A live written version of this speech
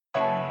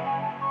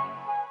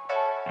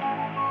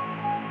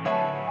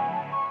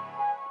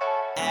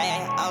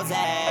Jose,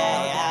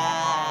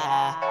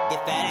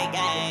 get better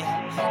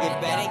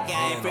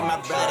game, free my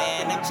brother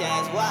in them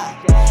chains, what?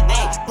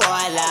 Ayy, pull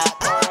up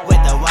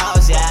with the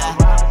walls, yeah.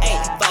 Ayy,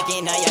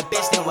 fucking on your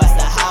bitch, then what's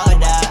the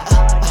hold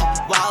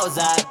up? Walls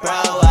up, bro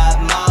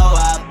up, mow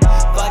up.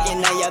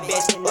 Fucking on your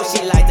bitch, who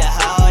she like to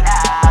hold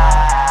up?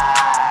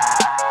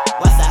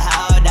 What's the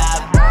hold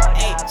up?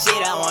 Ayy, she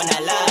don't wanna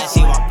love,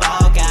 she want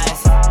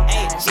focus.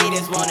 Ayy, she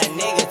just want a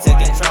nigga to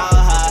control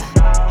her.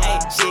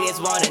 Ayy, she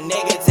just want a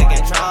nigga to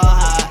control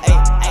her.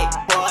 Ayy,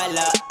 pull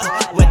up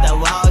with the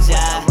walls,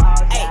 yeah.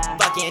 Ayy,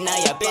 fucking on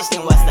your bitch,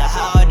 then what's the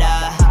hold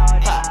up?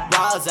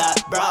 Walls up,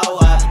 bro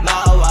up,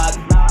 mow up.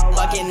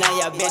 Fucking on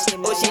your bitch,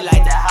 who she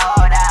like to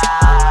hold up?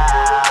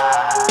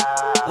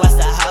 What's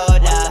the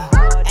hold up?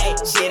 Ayy,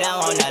 she don't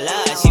wanna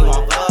love, she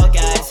want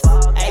focus.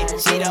 Ayy,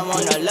 she don't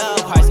wanna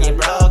love, hearts get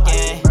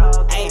broken.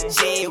 Ayy,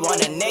 she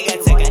want a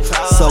nigga to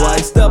control her. So I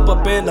step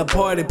up in the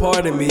party,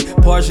 pardon me,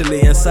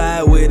 partially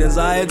inside with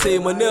anxiety,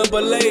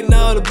 manipulating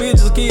all the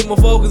bitches, keep my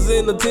focus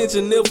and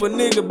attention. If a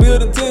nigga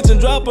build attention,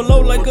 drop a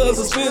low like a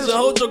suspension,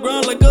 hold your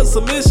ground like a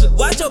submission.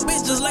 Watch your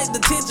bitch just like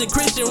detention,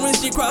 Christian when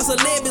she cross her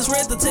leg,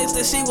 read the text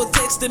that she was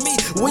texting me.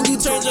 When you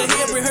turn your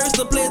head, rehearse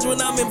the pledge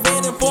when I'm in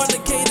bed and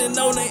fornicating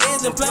on the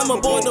edge,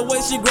 inflammable the way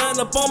she grind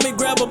up on me,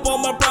 grab up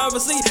on my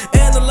privacy,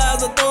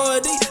 analyze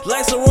authority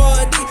like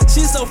sorority.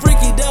 She's so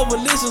freaky,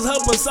 delicious,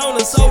 her persona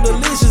so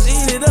delicious,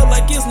 eat it up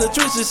like it's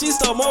nutritious. She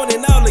start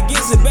moaning all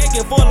against it, back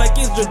and forth like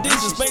it's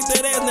tradition. Spank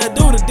that ass, now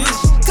do the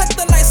dishes. Cut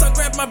the lights on,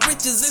 grab my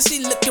britches, and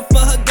she looking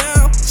for her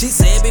gown. She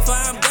said, before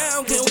I'm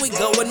down, can we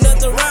go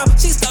another round?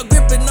 She start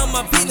gripping on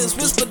my penis,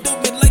 whisper do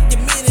me like you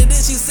mean it.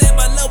 And she said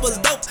my love was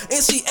dope,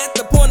 and she at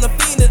the point of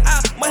fiending. I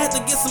might have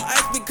to get some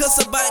ice because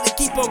her body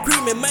keep on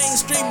creaming,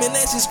 mainstreaming,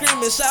 and she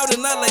screaming,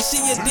 shouting out like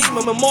she a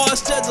demon. My more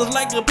schedules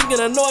like a pink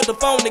and ignore the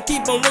phone, and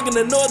keep on ringing,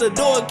 ignore the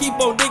door, keep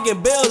on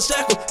digging bells,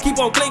 shackles, keep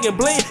on clinking,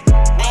 bling.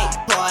 Ayy,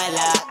 pull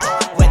up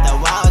with the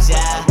walls,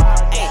 yeah.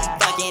 Ayy,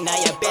 fucking on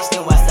your bitch,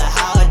 then what's the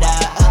hold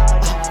up?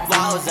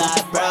 Walls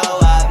up, bro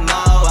up,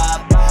 mow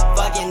up.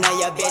 Fucking on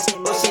your bitch,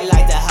 who she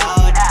like to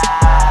hold up?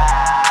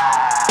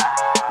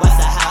 What's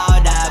the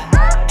hold up?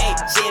 Ayy,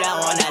 she don't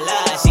wanna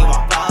love, she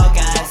want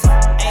focus.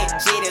 Ayy,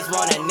 she just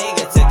want a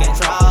nigga to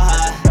control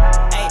her.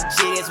 Ayy,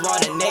 she just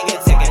want a nigga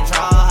to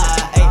control her.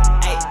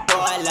 Ayy,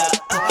 pull up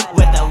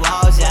with the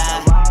walls,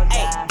 yeah.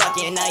 Ayy,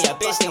 fucking on your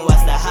bitch, then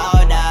what's the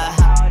hold up?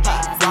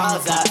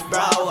 Walls up,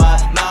 bro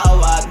up,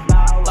 mow up.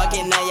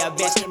 Fucking on your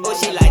bitch, who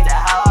she like to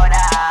hold